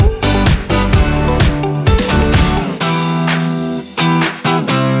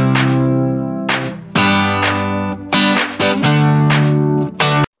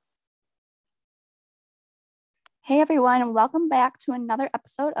everyone, and welcome back to another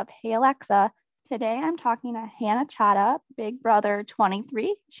episode of Hey Alexa. Today I'm talking to Hannah Chadha, Big Brother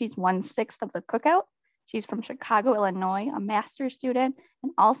 23. She's 1/6 of the cookout. She's from Chicago, Illinois, a master's student,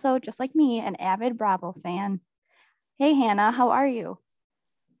 and also, just like me, an avid Bravo fan. Hey Hannah, how are you?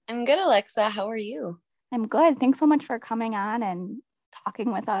 I'm good, Alexa. How are you? I'm good. Thanks so much for coming on and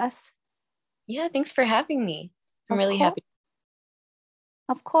talking with us. Yeah, thanks for having me. I'm Of really course. happy.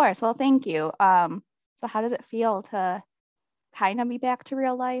 Of course. Well, thank you. So how does it feel to kind of be back to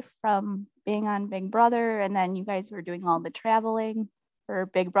real life from being on Big Brother, and then you guys were doing all the traveling for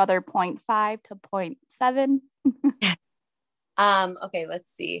Big Brother point 5 to point 7? Okay,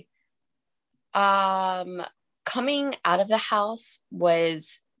 let's see. Coming out of the house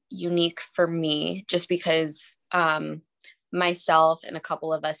was unique for me just because myself and a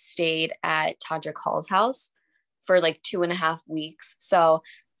couple of us stayed at Todrick Hall's house for like 2.5 weeks. So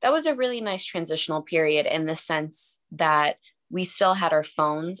that was a really nice transitional period in the sense that we still had our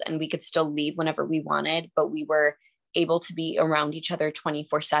phones and we could still leave whenever we wanted, but we were able to be around each other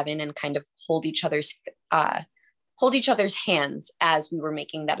 24/7 and kind of hold each other's hands as we were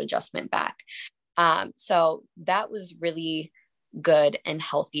making that adjustment back. So that was really good and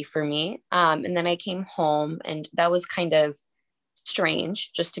healthy for me. And then I came home, and that was kind of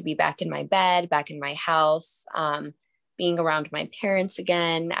strange just to be back in my bed, back in my house, being around my parents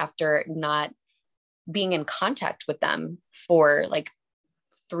again after not being in contact with them for like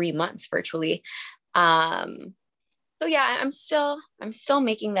 3 months virtually. So yeah, I'm still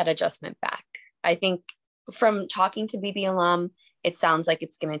making that adjustment back. I think from talking to BB alum, it sounds like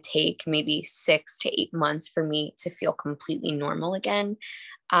it's going to take maybe 6 to 8 months for me to feel completely normal again.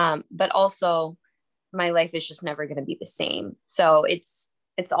 But also my life is just never going to be the same. So it's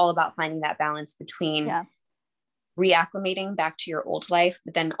all about finding that balance between Yeah. reacclimating back to your old life,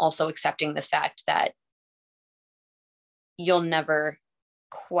 but then also accepting the fact that you'll never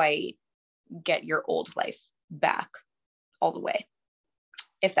quite get your old life back all the way,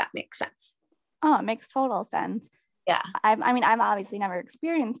 if that makes sense. Oh, it makes total sense. Yeah. I mean, I've obviously never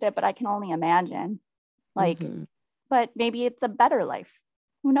experienced it, but I can only imagine. Like, but maybe it's a better life.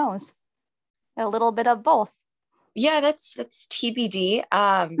 Who knows? A little bit of both. Yeah, that's TBD.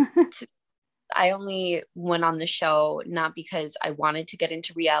 I only went on the show not because I wanted to get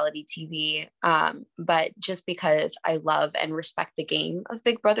into reality TV, but just because I love and respect the game of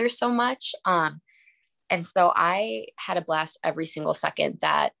Big Brother so much. And so I had a blast every single second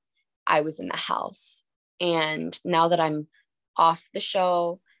that I was in the house. And now that I'm off the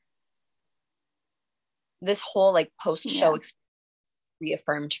show, this whole like post-show experience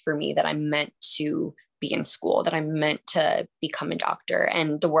reaffirmed for me that I'm meant to be in school, that I'm meant to become a doctor.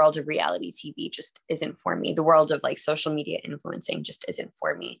 And the world of reality TV just isn't for me. The world of like social media influencing just isn't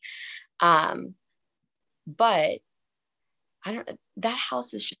for me. But I don't, that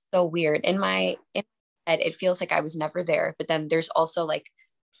house is just so weird. In my head, it feels like I was never there. But then there's also like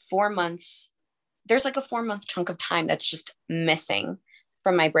 4 months, there's like a 4-month chunk of time that's just missing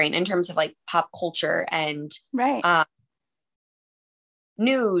from my brain in terms of like pop culture and Right.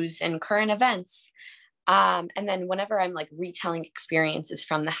 news and current events. And then whenever I'm like retelling experiences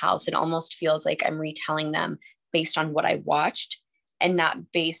from the house, it almost feels like I'm retelling them based on what I watched and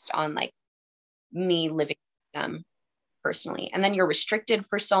not based on like me living them personally. And then you're restricted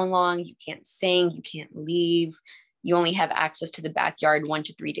for so long. You can't sing, you can't leave. You only have access to the backyard 1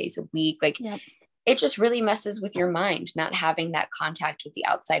 to 3 days a week. Like it just really messes with your mind, not having that contact with the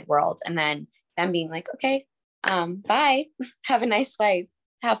outside world. And then them being like, okay, bye, have a nice life,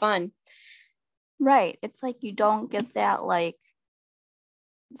 have fun. Right. It's like you don't get that like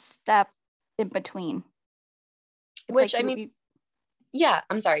step in between. It's Which like I mean, yeah,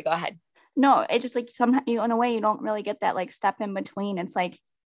 I'm sorry, go ahead. No, it's just like sometimes you, in a way, you don't really get that like step in between. It's like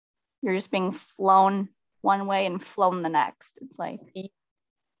you're just being flown one way and flown the next. It's like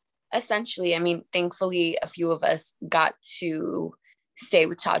essentially, I mean, thankfully, a few of us got to stay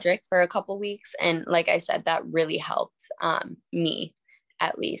with Todrick for a couple weeks, and like I said, that really helped me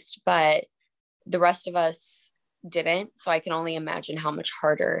at least. But the rest of us didn't, so I can only imagine how much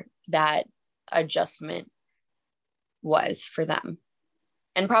harder that adjustment was for them,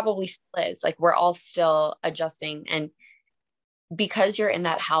 and probably still is. Like we're all still adjusting, and because you're in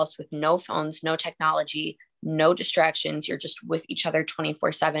that house with no phones, no technology, no distractions, you're just with each other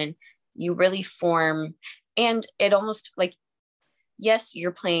 24/7, you really form. And it almost like, yes,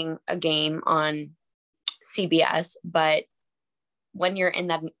 you're playing a game on CBS, but when you're in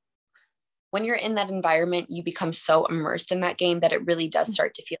that environment, you become so immersed in that game that it really does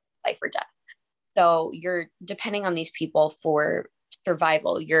start to feel like life or death. So you're depending on these people for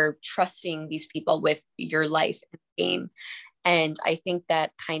survival. You're trusting these people with your life in the game. And I think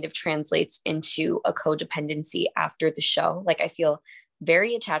that kind of translates into a codependency after the show. Like I feel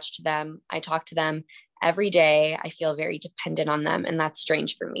very attached to them. I talk to them every day. I feel very dependent on them. And that's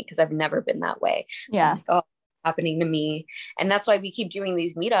strange for me because I've never been that way. So I'm Yeah. like, oh, happening to me. And that's why we keep doing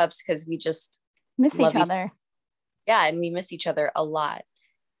these meetups, because we just Miss love each other. yeah, and we miss each other a lot.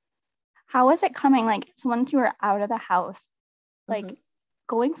 How was it coming? Like, so once you were out of the house, like Mhm.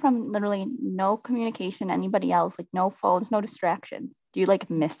 going from literally no communication to anybody else, like no phones, no distractions. Do you like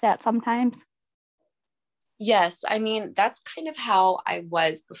miss that sometimes? Yes, I mean, that's kind of how I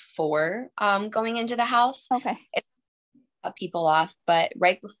was before going into the house. Okay. It cut people off, but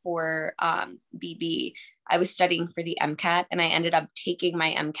right before BB, I was studying for the MCAT, and I ended up taking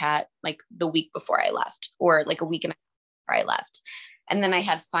my MCAT like the week before I left, or like a week and a half before I left. And then I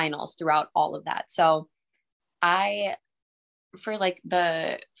had finals throughout all of that. So I for like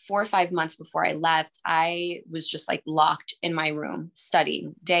the 4 or 5 months before I left, I was just like locked in my room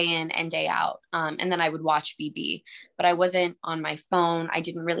studying day in and day out. And then I would watch BB, but I wasn't on my phone. I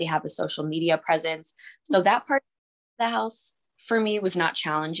didn't really have a social media presence. So that part of the house for me was not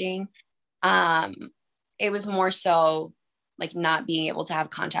challenging. Um, it was more so like not being able to have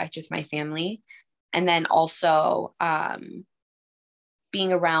contact with my family. And then also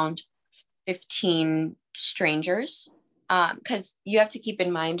being around 15 strangers, because you have to keep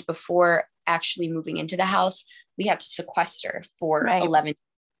in mind, before actually moving into the house, we had to sequester for Right. 11,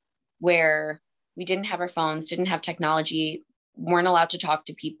 where we didn't have our phones, didn't have technology, weren't allowed to talk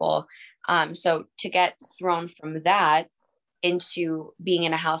to people. So to get thrown from that into being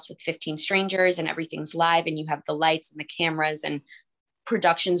in a house with 15 strangers and everything's live and you have the lights and the cameras and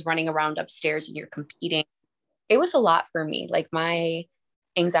productions running around upstairs and you're competing, it was a lot for me. Like my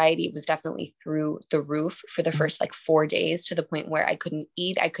anxiety was definitely through the roof for the first like 4 days, to the point where I couldn't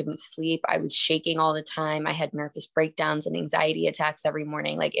eat, I couldn't sleep, I was shaking all the time, I had nervous breakdowns and anxiety attacks every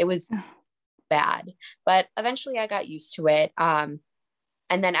morning. Like it was bad, but eventually I got used to it.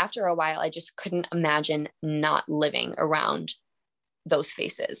 And then after a while, I just couldn't imagine not living around those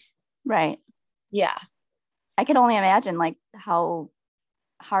faces. Right. Yeah. I can only imagine like how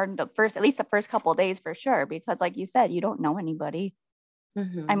hard the first, at least the first couple of days for sure, because like you said, you don't know anybody. I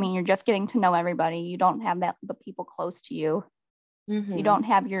Mm-hmm. mean, you're just getting to know everybody. You don't have that the people close to you. You Mm-hmm. don't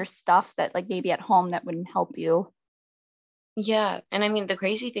have your stuff that like maybe at home that wouldn't help you. Yeah. And I mean, the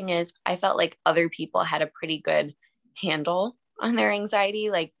crazy thing is, I felt like other people had a pretty good handle on their anxiety.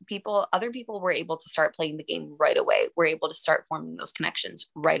 Like other people were able to start playing the game right away, were able to start forming those connections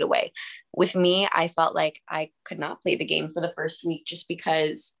right away. With me, I felt like I could not play the game for the first week, just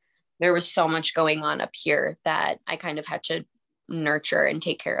because there was so much going on up here that I kind of had to nurture and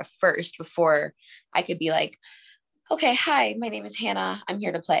take care of first before I could be like, okay, hi, my name is Hannah. I'm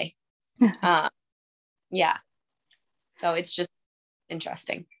here to play. Uh, yeah. So it's just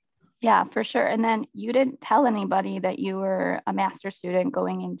interesting. Yeah, for sure. And then you didn't tell anybody that you were a master's student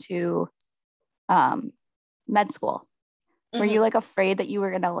going into um, med school. Were Mhm. you like afraid that you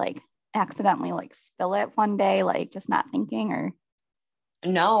were gonna like accidentally like spill it one day, like just not thinking or?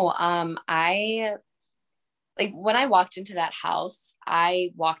 No, I like when I walked into that house,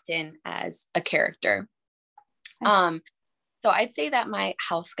 I walked in as a character. Okay. Um, so I'd say that my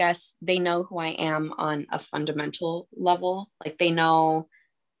house guests, they know who I am on a fundamental level. Like they know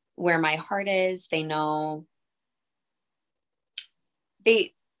where my heart is. They know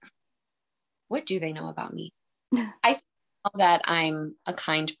they what do they know about me? I know that I'm a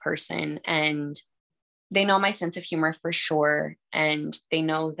kind person, and they know my sense of humor for sure. And they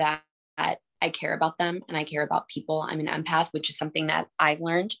know that I care about them and I care about people. I'm an empath, which is something that I've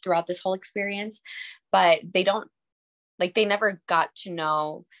learned throughout this whole experience. But they don't, like, they never got to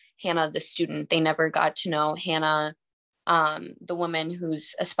know Hannah, the student. They never got to know Hannah, the woman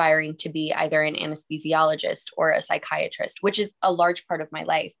who's aspiring to be either an anesthesiologist or a psychiatrist, which is a large part of my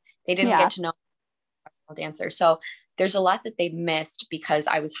life. They didn't Yeah. get to know a dancer. So there's a lot that they missed because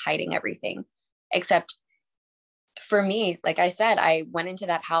I was hiding everything. Except for me, like I said, I went into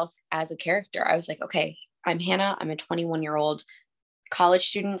that house as a character. I was like, okay, I'm Hannah. I'm a 21-year-old college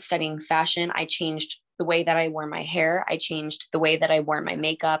student studying fashion. I changed the way that I wore my hair. I changed the way that I wore my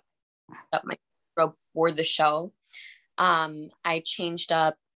makeup, up my robe for the show. I changed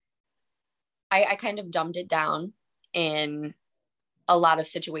up, I kind of dumbed it down in a lot of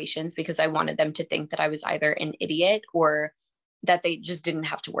situations because I wanted them to think that I was either an idiot or that they just didn't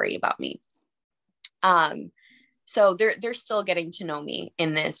have to worry about me. Um, so they're still getting to know me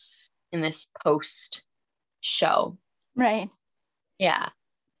in this post show. Right. Yeah.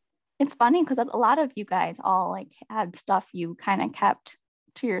 It's funny because a lot of you guys all like had stuff you kind of kept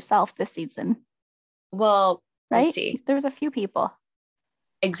to yourself this season, Well, right? let's see. There was a few people.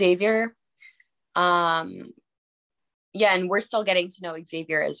 Xavier. Yeah, and we're still getting to know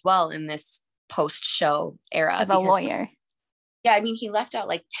Xavier as well in this post-show era As a lawyer. Yeah, I mean, he left out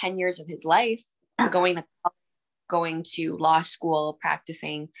like 10 years of his life going to law school,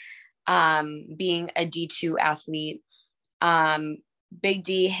 practicing, being a D2 athlete. Big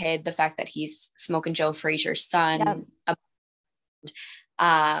D hid the fact that he's Smoke and Joe Frazier's son. Yep.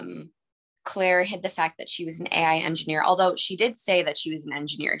 Claire hid the fact that she was an AI engineer, although she did say that she was an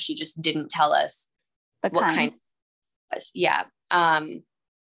engineer. She just didn't tell us what kind it was. Yeah.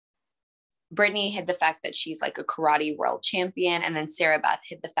 Brittany hid the fact that she's like a karate world champion. And then Sarah Beth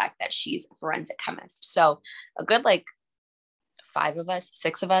hid the fact that she's a forensic chemist. So a good like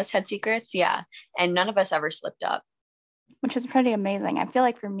 6 of us had secrets. Yeah. And none of us ever slipped up. Which is pretty amazing. I feel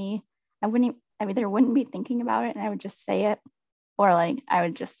like for me, I either wouldn't be thinking about it and I would just say it, or like I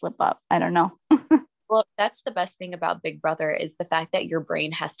would just slip up. I don't know. Well, that's the best thing about Big Brother is the fact that your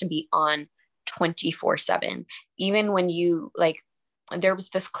brain has to be on 24/7. Even when you like, there was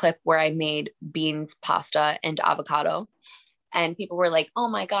this clip where I made beans, pasta, and avocado. And people were like, oh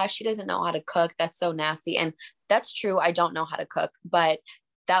my gosh, she doesn't know how to cook. That's so nasty. And that's true. I don't know how to cook, but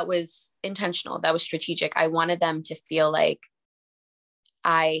that was intentional. That was strategic. I wanted them to feel like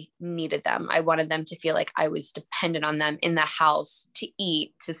I needed them. I wanted them to feel like I was dependent on them in the house to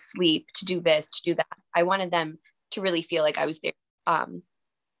eat, to sleep, to do this, to do that. I wanted them to really feel like I was there,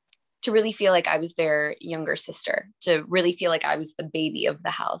 to really feel like I was their younger sister, to really feel like I was the baby of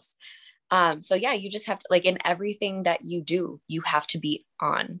the house. So yeah, you just have to, like, in everything that you do, you have to be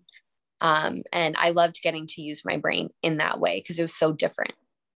on. And I loved getting to use my brain in that way because it was so different.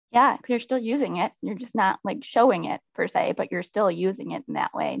 Yeah, because you're still using it. You're just not like showing it per se, but you're still using it in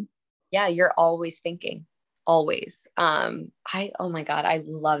that way. Yeah, you're always thinking, always. Oh my God, I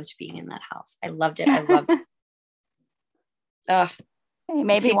loved being in that house. I loved it. I loved it. Hey,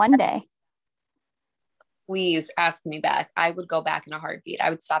 maybe one day. Please ask me back. I would go back in a heartbeat. I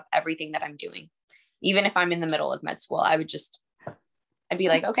would stop everything that I'm doing. Even if I'm in the middle of med school, I'd be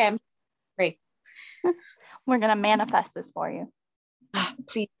like, okay, I'm free. We're going to manifest this for you.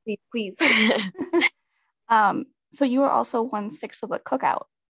 Please, please, please. So you were also 1/6 of the cookout,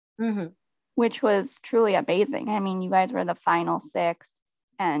 which was truly amazing. I mean, you guys were the final 6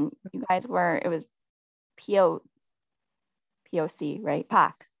 and you guys it was POC, right?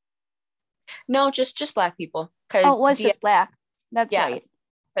 POC. No, just Black people. It was just Black. That's right.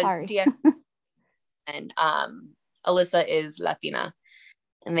 Sorry. And Alyssa is Latina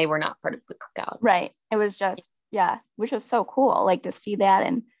and they were not part of the cookout. Right. It was just, which was so cool, like to see that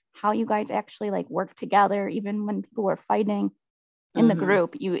and how you guys actually like work together, even when people were fighting in the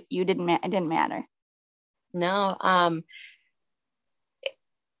group, it didn't matter. No.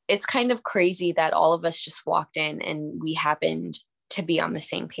 It's kind of crazy that all of us just walked in and we happened to be on the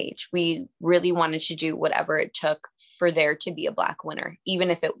same page. We really wanted to do whatever it took for there to be a Black winner, even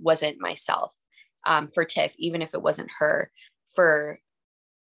if it wasn't myself, for Tiff, even if it wasn't her, for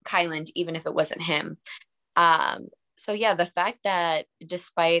Kyland, even if it wasn't him. So yeah, the fact that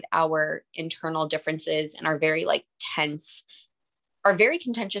despite our internal differences and our very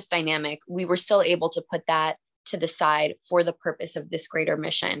contentious dynamic, we were still able to put that to the side for the purpose of this greater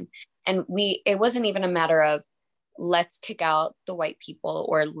mission. And it wasn't even a matter of let's kick out the white people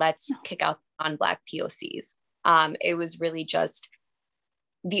or let's kick out non-Black POCs. It was really just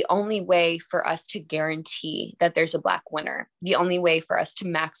the only way for us to guarantee that there's a Black winner, the only way for us to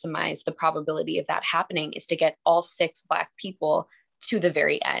maximize the probability of that happening is to get all 6 Black people to the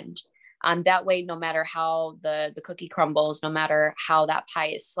very end. That way, no matter how the cookie crumbles, no matter how that pie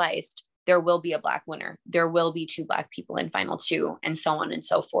is sliced, there will be a Black winner. There will be 2 Black people in final 2 and so on and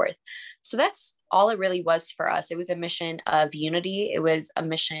so forth. So that's all it really was for us. It was a mission of unity. It was a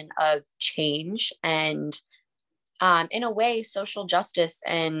mission of change and in a way, social justice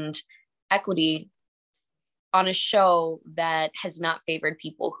and equity on a show that has not favored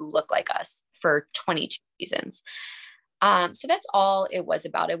people who look like us for 22 seasons. So that's all it was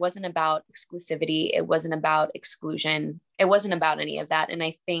about. It wasn't about exclusivity. It wasn't about exclusion. It wasn't about any of that. And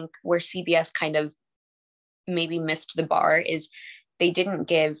I think where CBS kind of maybe missed the bar is they didn't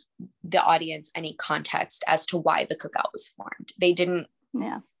give the audience any context as to why the cookout was formed. They didn't.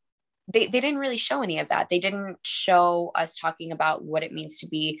 Yeah. They didn't really show any of that. They didn't show us talking about what it means to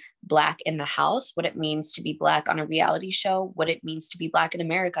be Black in the house, what it means to be Black on a reality show, what it means to be Black in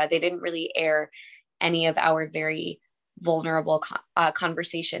America. They didn't really air any of our very vulnerable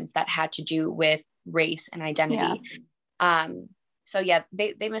conversations that had to do with race and identity. So yeah,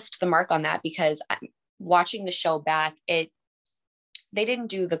 they missed the mark on that because I'm watching the show back. They didn't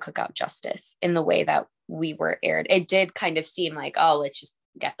do the cookout justice in the way that we were aired. It did kind of seem like, oh, let's just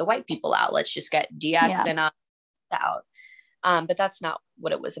get the white people out. Let's just get DX Yeah. and out. But that's not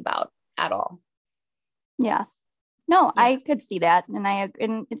what it was about at all. Yeah. No, Yeah. I could see that.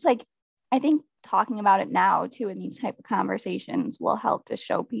 And it's like, I think talking about it now too in these type of conversations will help to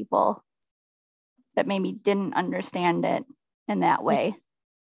show people that maybe didn't understand it in that way.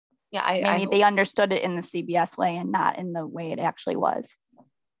 Yeah, maybe they understood it in the CBS way and not in the way it actually was.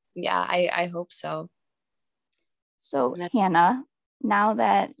 Yeah, I hope so. So Hannah, now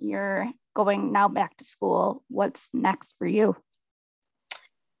that you're going now back to school, what's next for you?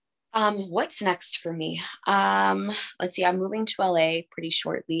 What's next for me? Let's see, I'm moving to LA pretty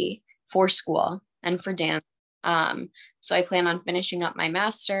shortly for school and for dance. So I plan on finishing up my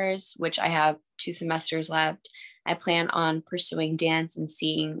master's, which I have 2 semesters left. I plan on pursuing dance and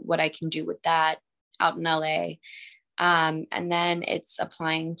seeing what I can do with that out in LA. And then it's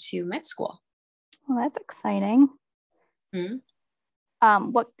applying to med school. Well, that's exciting.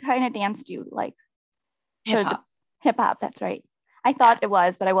 Mm-hmm. What kind of dance do you like? Hip hop. Hip hop, that's right. I thought it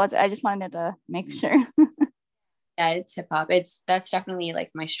was, but I just wanted to make sure. Yeah, it's hip hop. That's definitely like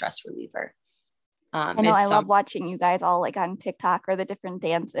my stress reliever. I know I love watching you guys all like on TikTok or the different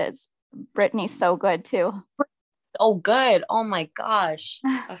dances. Brittany's so good too. Oh, good. Oh my gosh.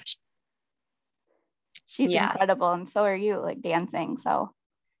 She's incredible. And so are you, like dancing. So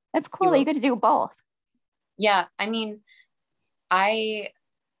that's cool that you get to do both. Yeah. I mean, I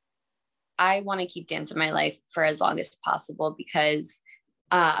want to keep dance in my life for as long as possible because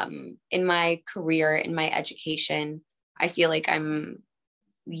in my career, in my education, I feel like I'm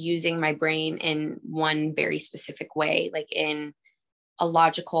using my brain in one very specific way, like in a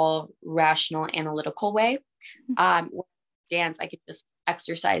logical, rational, analytical way. Dance, I could just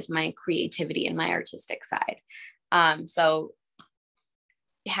exercise my creativity and my artistic side. So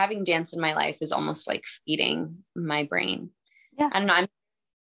having dance in my life is almost like feeding my brain. Yeah. I don't know, I'm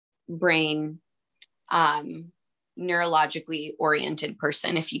brain neurologically oriented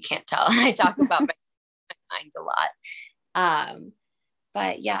person, if you can't tell. I talk about my mind a lot.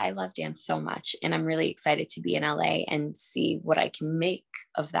 But yeah, I love dance so much. And I'm really excited to be in LA and see what I can make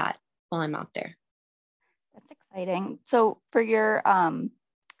of that while I'm out there. That's exciting. So for your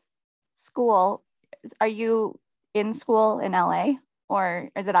school, are you in school in LA or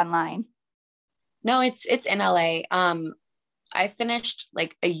is it online? No, it's in LA. I finished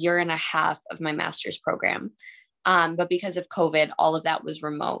like a year and a half of my master's program. But because of COVID, all of that was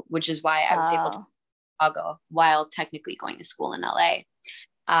remote, which is why I was able to Chicago while technically going to school in LA.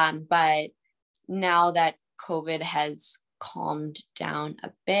 But now that COVID has calmed down a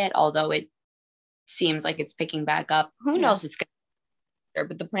bit, although it seems like it's picking back up, who knows it's going to,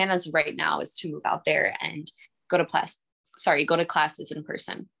 but the plan as of right now is to move out there and go to classes in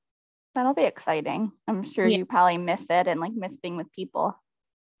person. That'll be exciting. I'm sure you probably miss it and like miss being with people.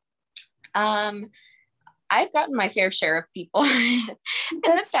 I've gotten my fair share of people.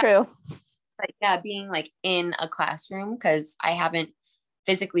 That's true. But yeah, being like in a classroom, because I haven't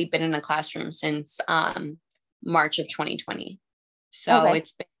physically been in a classroom since March of 2020. So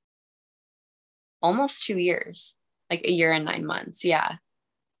It's been almost 2 years, like a year and 9 months. Yeah.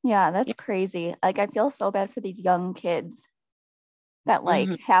 Yeah, that's crazy. Like I feel so bad for these young kids that like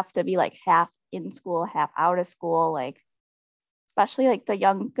have to be like half in school, half out of school, like especially like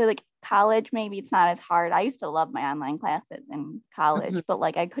like college, maybe it's not as hard. I used to love my online classes in college, but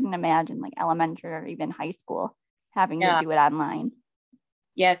like I couldn't imagine like elementary or even high school having to do it online.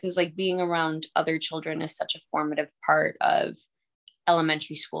 Yeah, because like being around other children is such a formative part of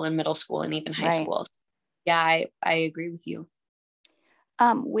elementary school and middle school and even high school. Yeah, I agree with you.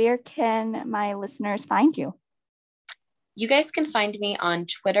 Where can my listeners find you? You guys can find me on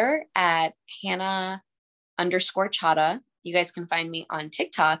Twitter at Hannah_Chata. You guys can find me on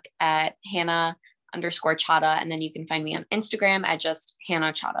TikTok at Hannah_Chata. And then you can find me on Instagram at just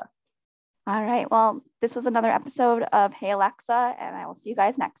Hannah Chata. All right. Well, this was another episode of Hey Alexa, and I will see you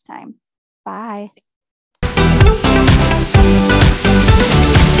guys next time. Bye.